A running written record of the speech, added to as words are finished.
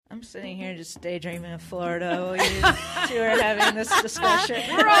I'm sitting here just daydreaming of Florida while you two are having this discussion.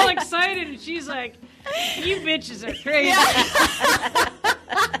 We're all excited, and she's like, you bitches are crazy.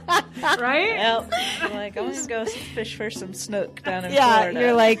 Right? Well, I'm like, I'm going to go fish for some snook down in Yeah, Florida.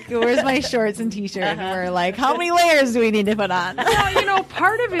 you're like, where's my shorts and t-shirt? And we're like, how many layers do we need to put on? Well,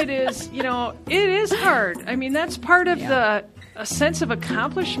 part of it is, it is hard. I mean, that's part of a sense of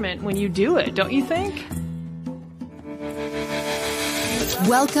accomplishment when you do it, don't you think?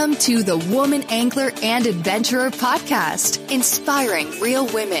 Welcome to the Woman Angler and Adventurer podcast, inspiring real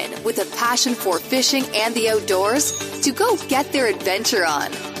women with a passion for fishing and the outdoors to go get their adventure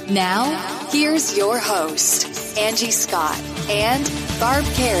on. Now, here's your host, Angie Scott and Barb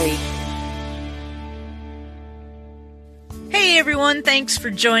Carey. Hey everyone, thanks for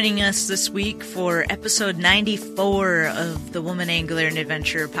joining us this week for episode 94 of the Woman Angler and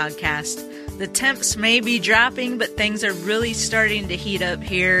Adventurer podcast. The temps may be dropping, but things are really starting to heat up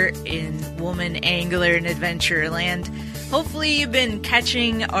here in Woman Angler and Adventurer land. Hopefully you've been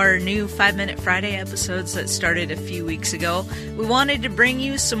catching our new 5 Minute Friday episodes that started a few weeks ago. We wanted to bring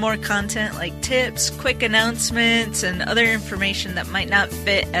you some more content like tips, quick announcements, and other information that might not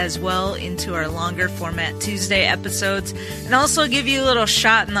fit as well into our longer format Tuesday episodes, and also give you a little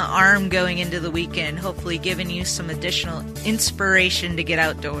shot in the arm going into the weekend, hopefully giving you some additional inspiration to get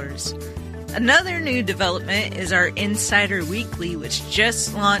outdoors. Another new development is our Insider Weekly, which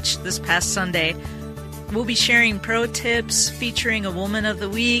just launched this past Sunday. We'll be sharing pro tips, featuring a woman of the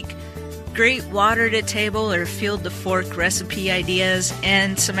week, great water to table or field to fork recipe ideas,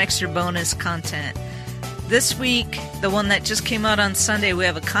 and some extra bonus content. This week, the one that just came out on Sunday, we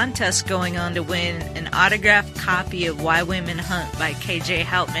have a contest going on to win an autographed copy of Why Women Hunt by KJ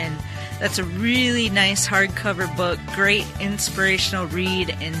Houtman. That's a really nice hardcover book, great inspirational read,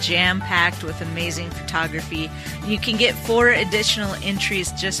 and jam-packed with amazing photography. You can get 4 additional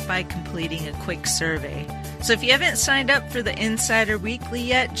entries just by completing a quick survey. So if you haven't signed up for the Insider Weekly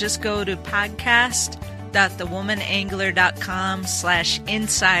yet, just go to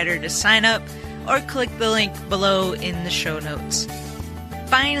podcast.thewomanangler.com/insider to sign up, or click the link below in the show notes.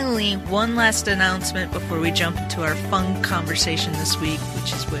 Finally, one last announcement before we jump into our fun conversation this week,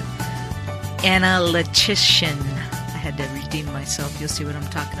 which is with Anna Lachitian. I had to redeem myself. You'll see what I'm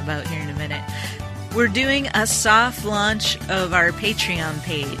talking about here in a minute. We're doing a soft launch of our Patreon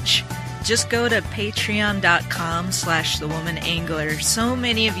page. Just go to patreon.com/thewomanangler. So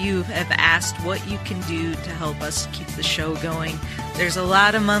many of you have asked what you can do to help us keep the show going. There's a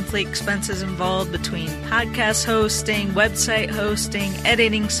lot of monthly expenses involved between podcast hosting, website hosting,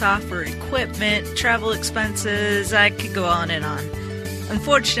 editing software, equipment, travel expenses. I could go on and on.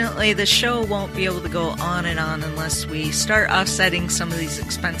 Unfortunately, the show won't be able to go on and on unless we start offsetting some of these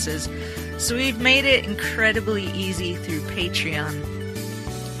expenses. So we've made it incredibly easy through Patreon.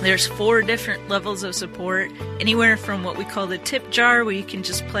 There's 4 different levels of support, anywhere from what we call the tip jar, where you can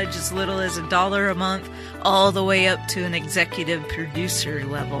just pledge as little as $1 a month, all the way up to an executive producer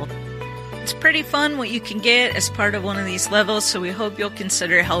level. It's pretty fun what you can get as part of one of these levels, so we hope you'll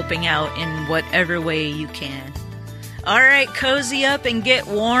consider helping out in whatever way you can. All right, cozy up and get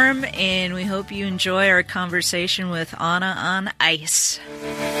warm, and we hope you enjoy our conversation with Anna on ice.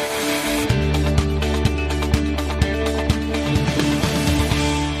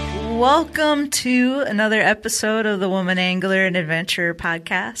 Welcome to another episode of the Woman Angler and Adventurer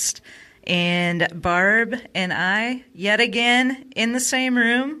podcast. And Barb and I, yet again, in the same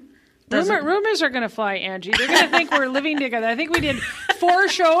room. Rumors are going to fly, Angie. They're going to think we're living together. I think we did 4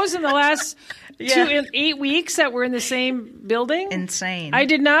 shows in the last 8 weeks that were in the same building. Insane. I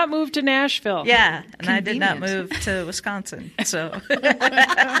did not move to Nashville. Yeah, and I did not move to Wisconsin. So,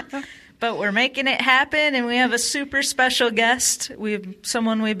 but we're making it happen, and we have a super special guest.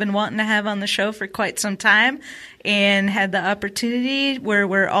 Someone we've been wanting to have on the show for quite some time, and had the opportunity where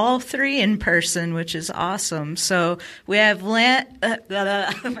we're all 3 in person, which is awesome. So we have I'm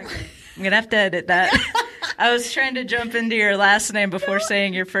going to have to edit that. I was trying to jump into your last name before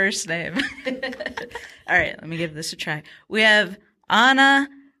saying your first name. All right, let me give this a try. We have Anna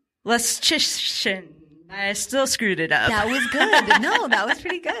Lachitian. I still screwed it up. That was good. No, that was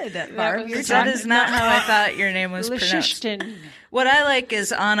pretty good. Barb, that is not how I thought your name was pronounced. What I like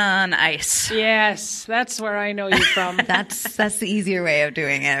is Anna on ice. Yes, that's where I know you from. That's the easier way of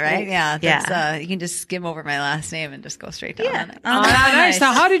doing it, right? Yeah. You can just skim over my last name and just go straight to Anna. Anna on ice.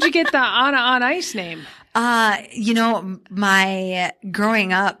 Now, how did you get the Anna on ice name? My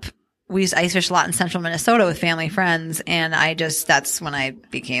growing up, we used to ice fish a lot in central Minnesota with family friends. And that's when I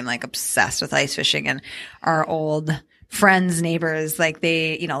became like obsessed with ice fishing. And our old friends, neighbors, like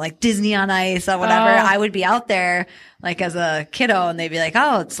they, like Disney on Ice or whatever. I would be out there like as a kiddo and they'd be like,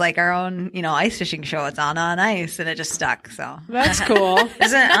 oh, it's like our own, ice fishing show. It's Anna on Ice. And it just stuck. So that's cool.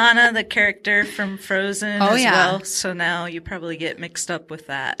 Isn't Anna the character from Frozen as well? So now you probably get mixed up with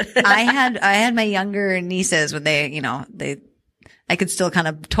that. I had my younger nieces when they, I could still kind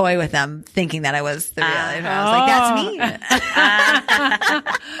of toy with them thinking that I was the real. I was like, that's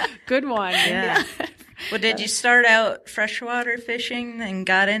me. Good one. Yeah. Well, did you start out freshwater fishing and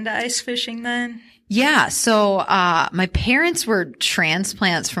got into ice fishing then? Yeah. So, my parents were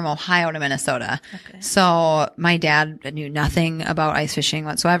transplants from Ohio to Minnesota. Okay. So my dad knew nothing about ice fishing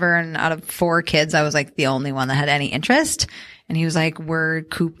whatsoever. And out of 4 kids, I was like the only one that had any interest. And he was like, we're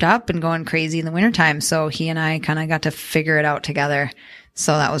cooped up and going crazy in the wintertime. So he and I kind of got to figure it out together.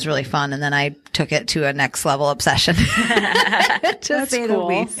 So that was really fun. And then I took it to a next level obsession to say the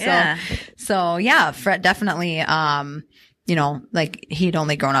least. So yeah, Fred definitely, like he'd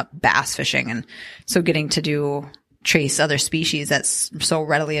only grown up bass fishing. And so getting to chase other species that's so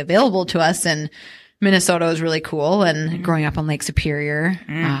readily available to us in Minnesota was really cool. And growing up on Lake Superior,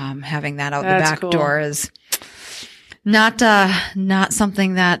 having that out the back door is not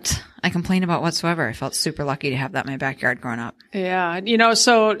something that I complain about whatsoever. I felt super lucky to have that in my backyard growing up. Yeah.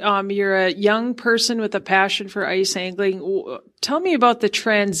 So, you're a young person with a passion for ice angling. Tell me about the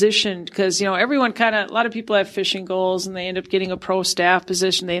transition because, everyone a lot of people have fishing goals and they end up getting a pro staff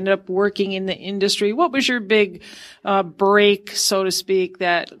position. They end up working in the industry. What was your big, break, so to speak,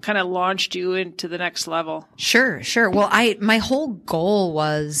 that kind of launched you into the next level? Sure. Well, my whole goal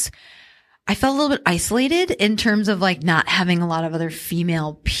was, I felt a little bit isolated in terms of like not having a lot of other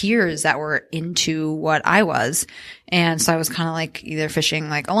female peers that were into what I was. And so I was kind of like either fishing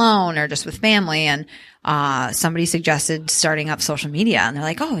like alone or just with family. And, somebody suggested starting up social media and they're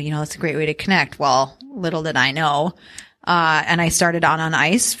like, oh, that's a great way to connect. Well, little did I know. And I started on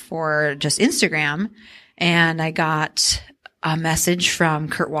Ice for just Instagram and I got a message from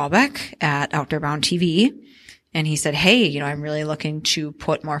Kurt Walbeck at Outdoor Bound TV. And he said, hey, I'm really looking to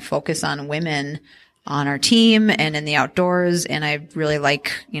put more focus on women on our team and in the outdoors. And I really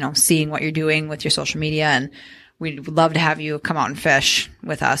like, seeing what you're doing with your social media. And we'd love to have you come out and fish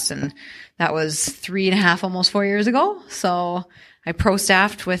with us. And that was 3.5, almost 4 years ago. So I pro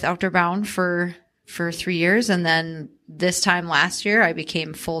staffed with Outdoor Bound for 3 years. And then this time last year, I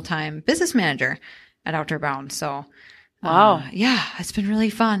became full-time business manager at Outdoor Bound. So wow. Yeah, it's been really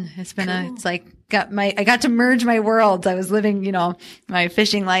fun. It's been it's like I got to merge my worlds. I was living, my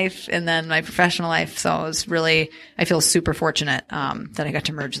fishing life and then my professional life. So it was really, I feel super fortunate, that I got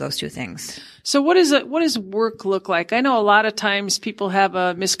to merge those two things. So what does work look like? I know a lot of times people have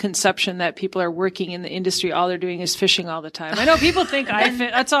a misconception that people are working in the industry. All they're doing is fishing all the time. I know people think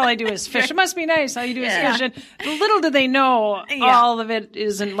that's all I do is fish. It must be nice. All you do is fish. And little do they know all of it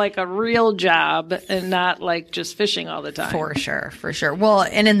isn't like a real job and not like just fishing all the time. For sure. Well,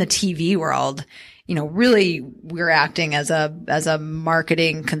 and in the TV world, really we're acting as a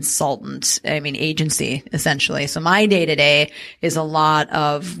marketing consultant, agency essentially. So my day to day is a lot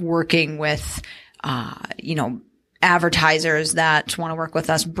of working with, advertisers that want to work with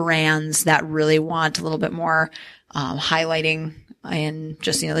us, brands that really want a little bit more, highlighting in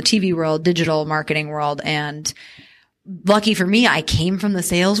just, the TV world, digital marketing world. And lucky for me, I came from the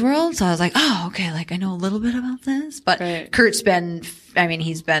sales world. So I was like, oh, okay. Like I know a little bit about this, but right. Kurt's been,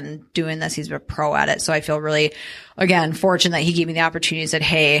 he's been doing this. He's a pro at it. So I feel really, again, fortunate that he gave me the opportunity and said,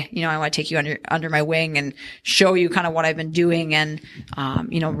 hey, I want to take you under my wing and show you kind of what I've been doing and,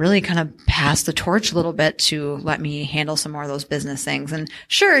 really kind of pass the torch a little bit to let me handle some more of those business things. And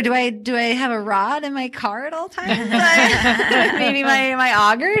sure, do I have a rod in my car at all times? Maybe my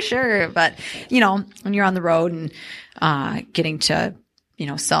auger? Sure. But, when you're on the road and, getting to,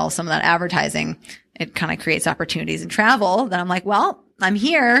 sell some of that advertising, it kind of creates opportunities in travel that I'm like, well, I'm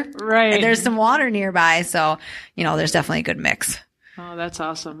here. Right. And there's some water nearby. So, there's definitely a good mix. Oh, that's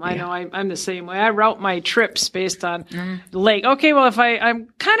awesome. I know I'm the same way. I route my trips based on the lake. Okay, well, if I'm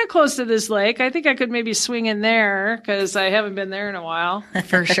kind of close to this lake, I think I could maybe swing in there because I haven't been there in a while.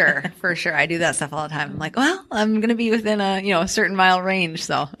 For sure. I do that stuff all the time. I'm like, well, I'm going to be within a certain mile range.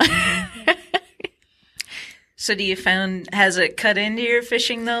 So. So do you find, has it cut into your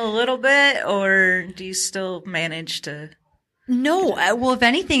fishing though a little bit, or do you still manage to? No. Well, if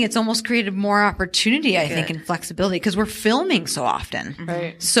anything, it's almost created more opportunity, I think, and flexibility because we're filming so often.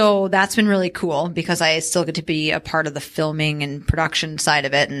 Right. So that's been really cool because I still get to be a part of the filming and production side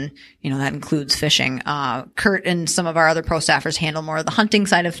of it. And, that includes fishing. Kurt and some of our other pro staffers handle more of the hunting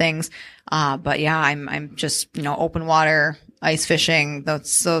side of things. But yeah, I'm just, open water, ice fishing.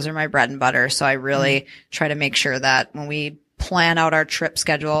 Those are my bread and butter. So I really try to make sure that when we plan out our trip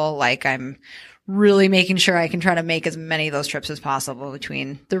schedule, like I'm really making sure I can try to make as many of those trips as possible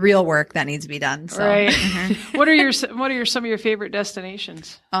between the real work that needs to be done. So. Right. What are some of your favorite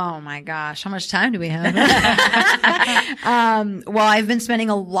destinations? Oh my gosh. How much time do we have? Well, I've been spending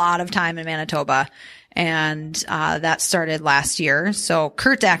a lot of time in Manitoba, and that started last year. So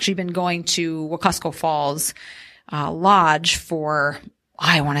Kurt's actually been going to Wekusko Falls Lodge for,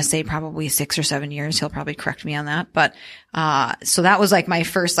 I want to say probably 6 or 7 years. He'll probably correct me on that. But, so that was like my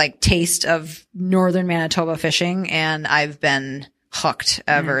first like taste of northern Manitoba fishing. And I've been hooked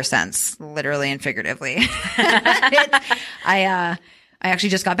ever since, literally and figuratively. I actually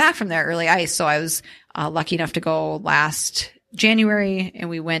just got back from there early ice. So I was, lucky enough to go last January, and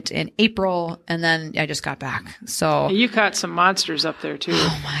we went in April, and then I just got back. So You caught some monsters up there too.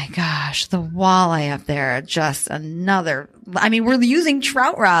 oh my gosh, the walleye up there, just another. I mean, we're using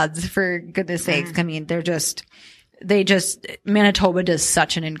trout rods, for goodness sakes. I mean, Manitoba does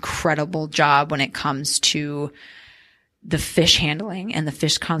such an incredible job when it comes to the fish handling and the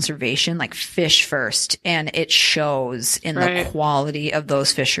fish conservation, like fish first. And it shows in the quality of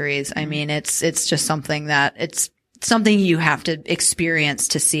those fisheries. I mean, it's just something that it's something you have to experience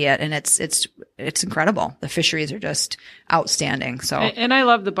to see it. And it's incredible. The fisheries are just outstanding. So, And I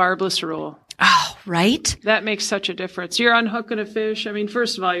love the barbless rule. oh, right. That makes such a difference. You're unhooking a fish. I mean,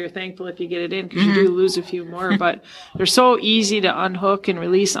 first of all, you're thankful if you get it in because you do lose a few more, but they're so easy to unhook and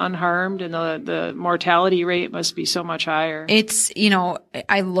release unharmed, and the mortality rate must be so much higher. It's,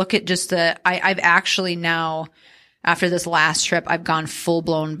 I look at just I've actually now, after this last trip, I've gone full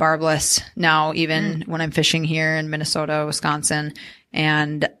blown barbless now, even when I'm fishing here in Minnesota, Wisconsin.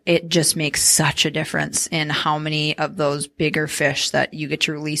 And it just makes such a difference in how many of those bigger fish that you get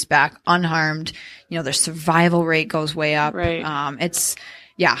to release back unharmed. Their survival rate goes way up. Right. And it's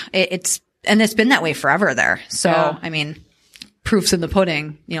been that way forever there. So, Yeah. I mean, proof's in the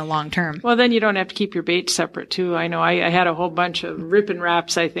pudding, long term. Well, then you don't have to keep your bait separate too. I know I had a whole bunch of rip and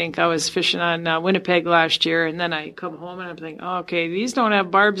wraps. I think I was fishing on Winnipeg last year, and then I come home and I'm thinking, oh, okay, these don't have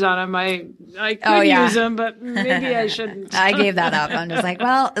barbs on them. I could use them, but maybe I shouldn't. I gave that up. I'm just like,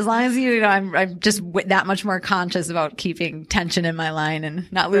 well, as long as I'm just that much more conscious about keeping tension in my line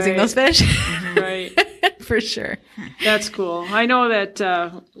and not losing those fish. Right. For sure. That's cool. I know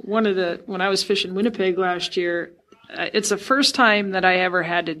that when I was fishing Winnipeg last year, it's the first time that I ever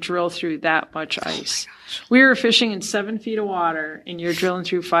had to drill through that much ice. We were fishing in 7 feet of water, and you're drilling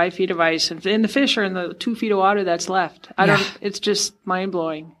through 5 feet of ice, and the fish are in the 2 feet of water that's left. It's just mind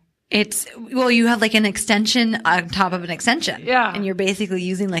blowing. You have like an extension on top of an extension. Yeah. And you're basically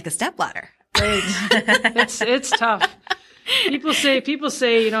using like a stepladder. Right. It's tough. People say,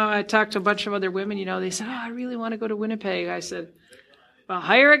 I talked to a bunch of other women, they said, oh, I really want to go to Winnipeg. I said, well,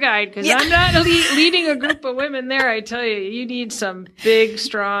 hire a guide, because I'm not leading a group of women there. I tell you, you need some big,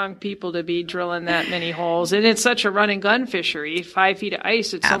 strong people to be drilling that many holes. And it's such a run and gun fishery, 5 feet of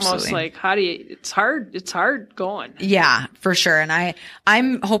ice. It's almost like, it's hard going. Yeah, for sure. And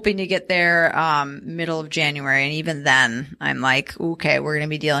I'm hoping to get there, middle of January. And even then I'm like, okay, we're going to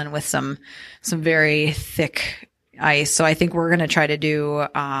be dealing with some very thick ice. So I think we're going to try to do,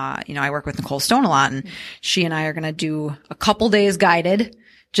 I work with Nicole Stone a lot, and she and I are going to do a couple days guided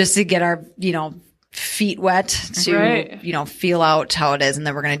just to get our, feet wet to, feel out how it is. And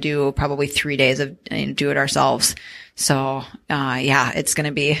then we're going to do probably 3 days of do it ourselves. So, it's going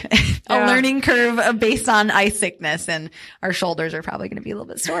to be a learning curve based on ice thickness, and our shoulders are probably going to be a little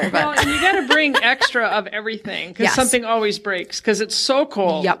bit sore. But well, and you got to bring extra of everything, because something always breaks, because it's so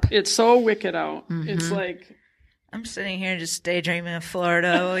cold. Yep. It's so wicked out. It's like, I'm sitting here just daydreaming of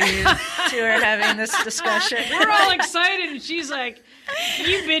Florida while you two are having this discussion. We're all excited, and she's like,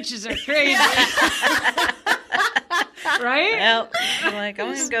 you bitches are crazy. Right? Well, I'm like, I'm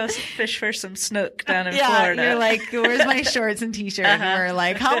going to go fish for some snook down in Florida. You're like, where's my shorts and t-shirt? And we're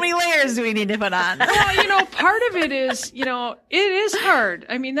like, how many layers do we need to put on? Well, part of it is, it is hard.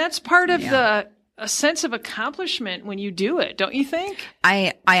 I mean, that's part of a sense of accomplishment when you do it, don't you think?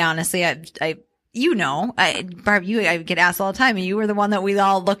 I honestly, Barb, I get asked all the time, and you were the one that we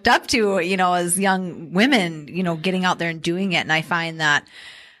all looked up to, as young women, getting out there and doing it. And I find that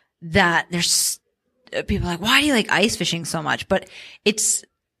there's people are like, why do you like ice fishing so much? But it's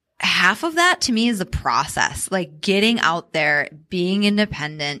half of that to me is the process, like getting out there, being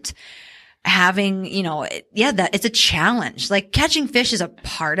independent, having, that it's a challenge. Like catching fish is a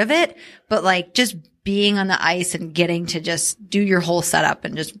part of it, but like just being on the ice and getting to just do your whole setup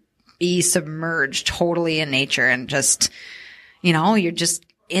and just be submerged totally in nature, and just, you're just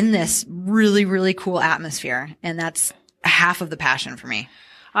in this really, really cool atmosphere. And half of the passion for me.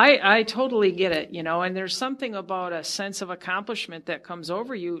 I totally get it, and there's something about a sense of accomplishment that comes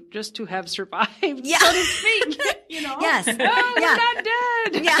over you just to have survived, so to speak, Yes. Oh, we're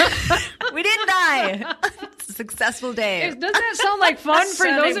not dead. Yeah. We didn't die. It's a successful day. Doesn't that sound like fun for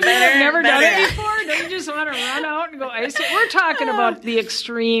those of you that have never done it before? Don't you just want to run out and go ice it? We're talking about the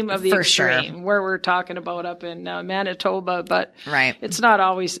extreme of the For extreme, sure. where we're talking about up in Manitoba, but Right. it's not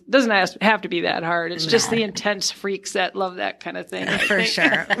always, doesn't have to be that hard. It's just the intense freaks that love that kind of thing. I For think.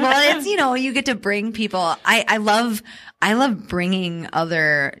 sure. Well, it's, you get to bring people. I love bringing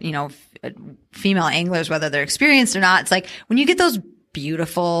other, female anglers, whether they're experienced or not. It's like when you get those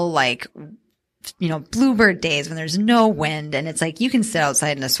beautiful, like, bluebird days when there's no wind and it's like you can sit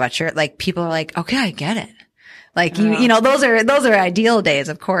outside in a sweatshirt. Like people are like, okay, I get it. Like those are ideal days,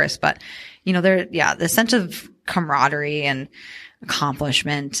 of course, but the sense of camaraderie and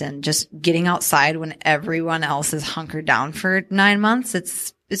accomplishment and just getting outside when everyone else is hunkered down for 9 months.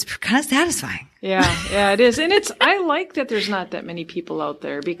 It's kind of satisfying. Yeah, it is. And I like that there's not that many people out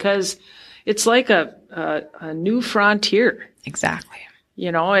there because it's like a new frontier. Exactly.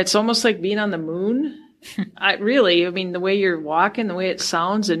 It's almost like being on the moon. The way you're walking, the way it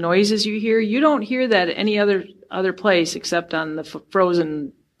sounds, the noises you hear, you don't hear that at any other place except on the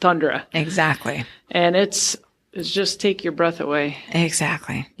frozen tundra. Exactly. And it's just take your breath away.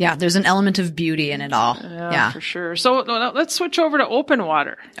 Exactly. Yeah. There's an element of beauty in it all. Yeah. For sure. So let's switch over to open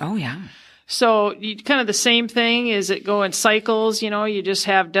water. Oh, yeah. So kind of the same thing. Is it go in cycles? You just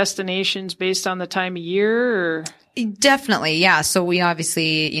have destinations based on the time of year or? Definitely. Yeah. So we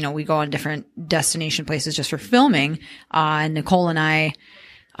obviously, we go on different destination places just for filming. Nicole and I,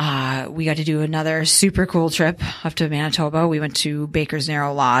 we got to do another super cool trip up to Manitoba. We went to Baker's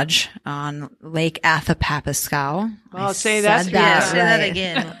Narrow Lodge on Lake Athapapiscow. Well, say that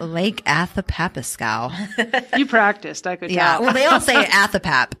again. Lake Athapapiscow. You practiced. I could Yeah. tell. Well, they all say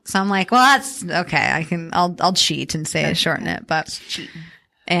Athapap. So I'm like, well, that's okay. I'll cheat and say shorten it, but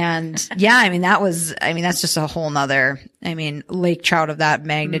and yeah, that's just a whole nother, lake trout of that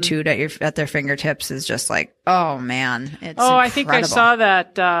magnitude at their fingertips is just like, oh man, it's incredible. I think I saw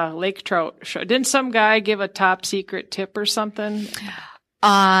that lake trout show. Didn't some guy give a top secret tip or something?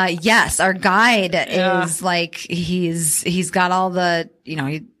 Yes, our guide is like, he's got all the,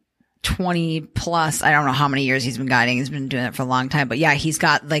 20 plus, I don't know how many years he's been guiding. He's been doing it for a long time, but yeah, he's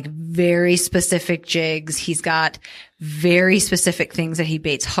got like very specific jigs. He's got very specific things that he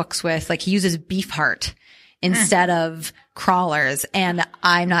baits hooks with. Like he uses beef heart instead of crawlers. And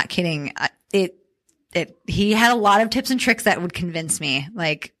I'm not kidding. He had a lot of tips and tricks that would convince me.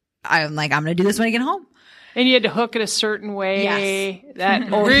 I'm going to do this when I get home. And you had to hook it a certain way. Yes. That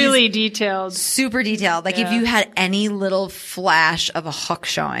really detailed. Super detailed. Like if you had any little flash of a hook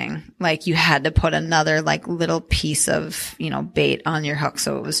showing, like you had to put another like little piece of, bait on your hook.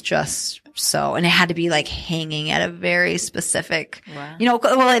 So it was just so, and it had to be like hanging at a very specific,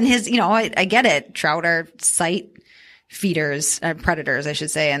 well, in his, I get it. Trout are sight feeders, predators, I should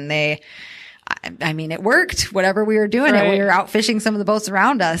say. And it worked. Whatever we were doing, we were out fishing some of the boats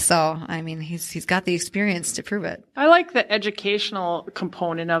around us. So, he's got the experience to prove it. I like the educational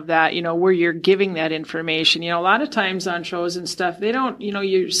component of that, where you're giving that information. A lot of times on shows and stuff, they don't,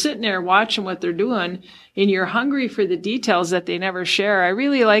 you're sitting there watching what they're doing and you're hungry for the details that they never share. I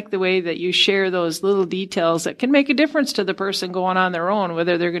really like the way that you share those little details that can make a difference to the person going on their own,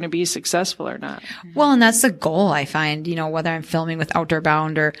 whether they're going to be successful or not. Well, and that's the goal, I find, whether I'm filming with Outdoor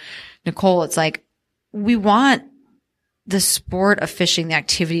Bound or Nicole, it's like we want the sport of fishing, the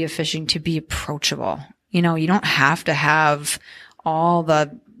activity of fishing to be approachable. You don't have to have all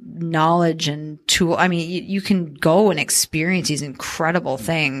the knowledge and tool. You can go and experience these incredible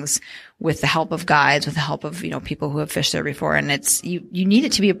things with the help of guides, with the help of, people who have fished there before. And it's, you need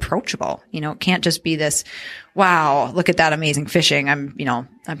it to be approachable. It can't just be this, wow, look at that amazing fishing. I'm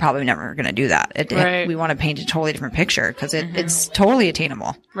probably never going to do that. We want to paint a totally different picture because it's totally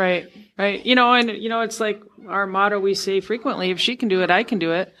attainable. Right. It's like our motto we say frequently, if she can do it, I can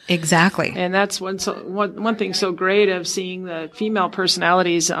do it. Exactly. And that's one thing so great of seeing the female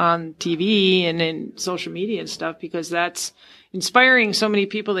personalities on TV and in social media and stuff, because that's inspiring so many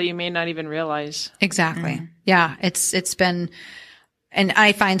people that you may not even realize. Exactly. Mm-hmm. Yeah. It's been, and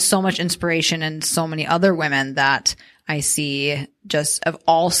I find so much inspiration in so many other women that I see just of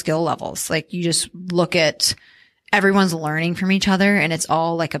all skill levels. Like you just look at everyone's learning from each other and it's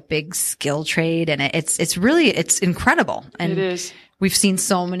all like a big skill trade. And it's incredible. And it is. We've seen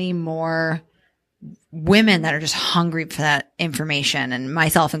so many more women that are just hungry for that information, and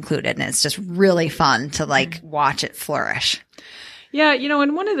myself included. And it's just really fun to watch it flourish. Yeah,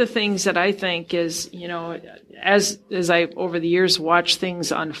 and one of the things that I think is, as I over the years watch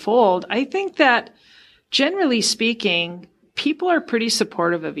things unfold, I think that generally speaking, people are pretty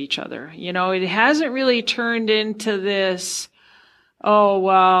supportive of each other. It hasn't really turned into this,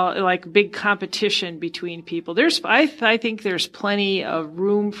 like big competition between people. I think there's plenty of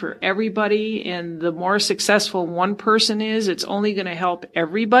room for everybody, and the more successful one person is, it's only going to help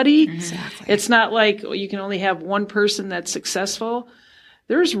everybody. Exactly. It's not like you can only have one person that's successful.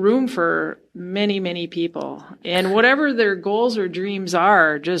 There's room for many, many people, and whatever their goals or dreams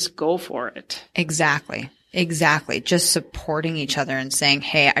are, just go for it. Exactly. Just supporting each other and saying,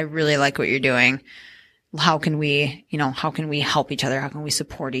 hey, I really like what you're doing. How can we help each other? How can we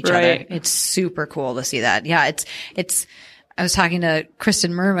support each other? It's super cool to see that. Yeah. I was talking to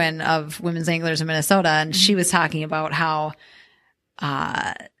Kristen Merwin of Women's Anglers in Minnesota, and she was talking about how,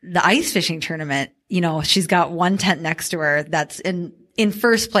 the ice fishing tournament, she's got one tent next to her that's in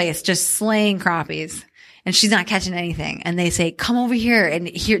first place, just slaying crappies. And she's not catching anything. And they say, come over here and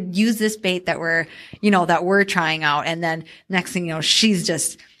use this bait that we're trying out. And then next thing you know, she's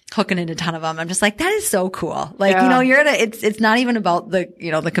just hooking in a ton of them. I'm just like, that is so cool. Like, it's not even about the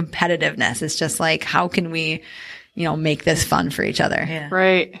competitiveness. It's just like, how can we, make this fun for each other? Yeah.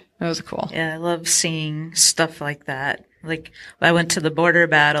 Right. It was cool. Yeah. I love seeing stuff like that. Like, I went to the border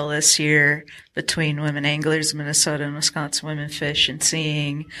battle this year between Women Anglers in Minnesota and Wisconsin Women Fish, and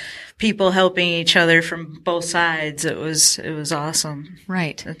seeing people helping each other from both sides. It was awesome.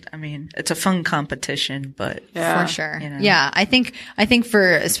 Right. I mean, it's a fun competition, but Yeah. For sure. Yeah. I think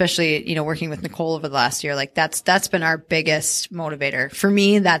for, especially, working with Nicole over the last year, like that's been our biggest motivator. For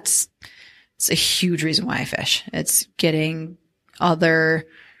me, it's a huge reason why I fish. It's getting other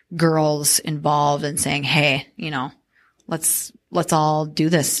girls involved and saying, hey, let's all do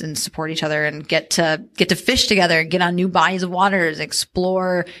this and support each other and get to fish together, get on new bodies of waters,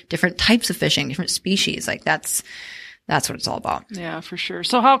 explore different types of fishing, different species. Like that's what it's all about. Yeah, for sure.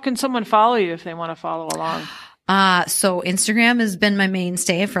 So how can someone follow you if they want to follow along? So Instagram has been my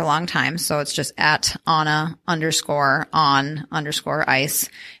mainstay for a long time. So it's just at Anna_on_ice.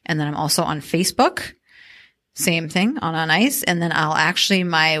 And then I'm also on Facebook. Same thing, on ice. And then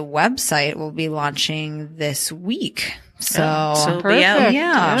my website will be launching this week. So it'll be out.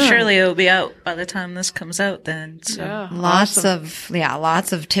 Yeah. Surely it'll be out by the time this comes out then. So. Yeah. Lots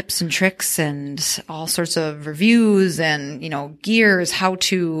of tips and tricks and all sorts of reviews and, gears, how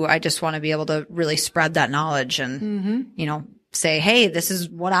to, I just want to be able to really spread that knowledge and, say, hey, this is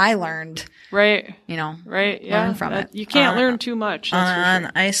what I learned. Right. Right. Yeah. Learn from it. You can't learn too much.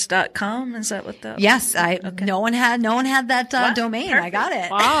 On ice.com. Is that what that was? Yes. No one had that domain. Perfect. I got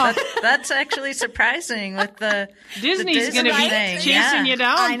it. Wow. That's actually surprising with the Disney's going to be thing. chasing you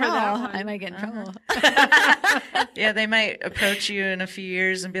down I for that know. one. I might get in trouble. Yeah, they might approach you in a few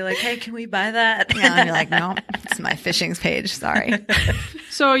years and be like, hey, can we buy that? Yeah. And you're like, no, it's my fishing page. Sorry.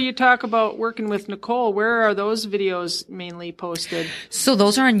 So you talk about working with Nicole. Where are those videos mainly posted? So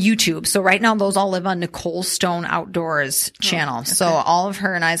those are on YouTube. So right now those all live on Nicole Stone Outdoors channel. Okay. So all of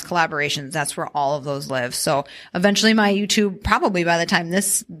her and I's collaborations, that's where all of those live. So eventually my YouTube, probably by the time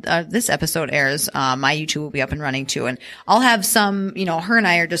this episode airs, my YouTube will be up and running too. And I'll have some, her and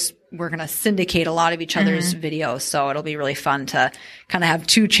I we're going to syndicate a lot of each other's videos. So it'll be really fun to kind of have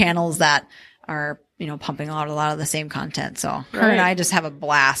two channels that are, pumping out a lot of the same content. So her and I just have a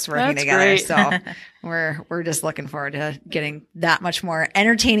blast working together. Great. So we're just looking forward to getting that much more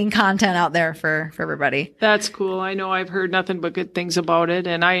entertaining content out there for everybody. That's cool. I know I've heard nothing but good things about it,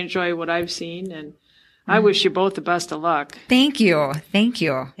 and I enjoy what I've seen, and I wish you both the best of luck. Thank you.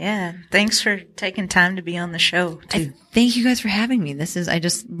 Yeah. Thanks for taking time to be on the show too. Thank you guys for having me. I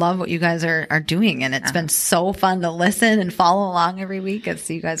just love what you guys are doing, and it's been so fun to listen and follow along every week.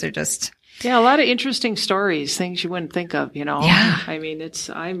 You guys are just... Yeah, a lot of interesting stories, things you wouldn't think of, Yeah. I mean,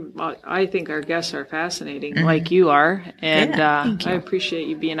 I think our guests are fascinating, like you are, and I appreciate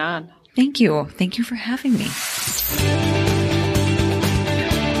you being on. Thank you. Thank you for having me.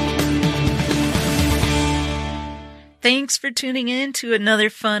 Thanks for tuning in to another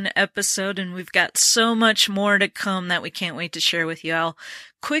fun episode, and we've got so much more to come that we can't wait to share with you all.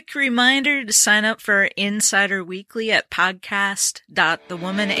 Quick reminder to sign up for our Insider Weekly at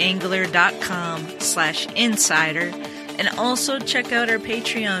podcast.thewomanangler.com/insider, and also check out our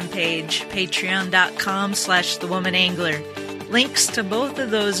Patreon page, patreon.com/thewomanangler. Links to both of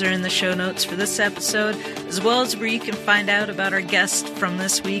those are in the show notes for this episode, as well as where you can find out about our guest from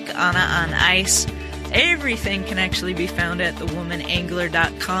this week, Anna on Ice. Everything can actually be found at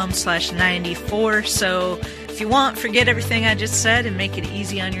thewomanangler.com/94. So if you forget everything I just said and make it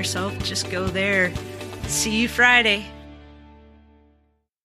easy on yourself, just go there. See you Friday.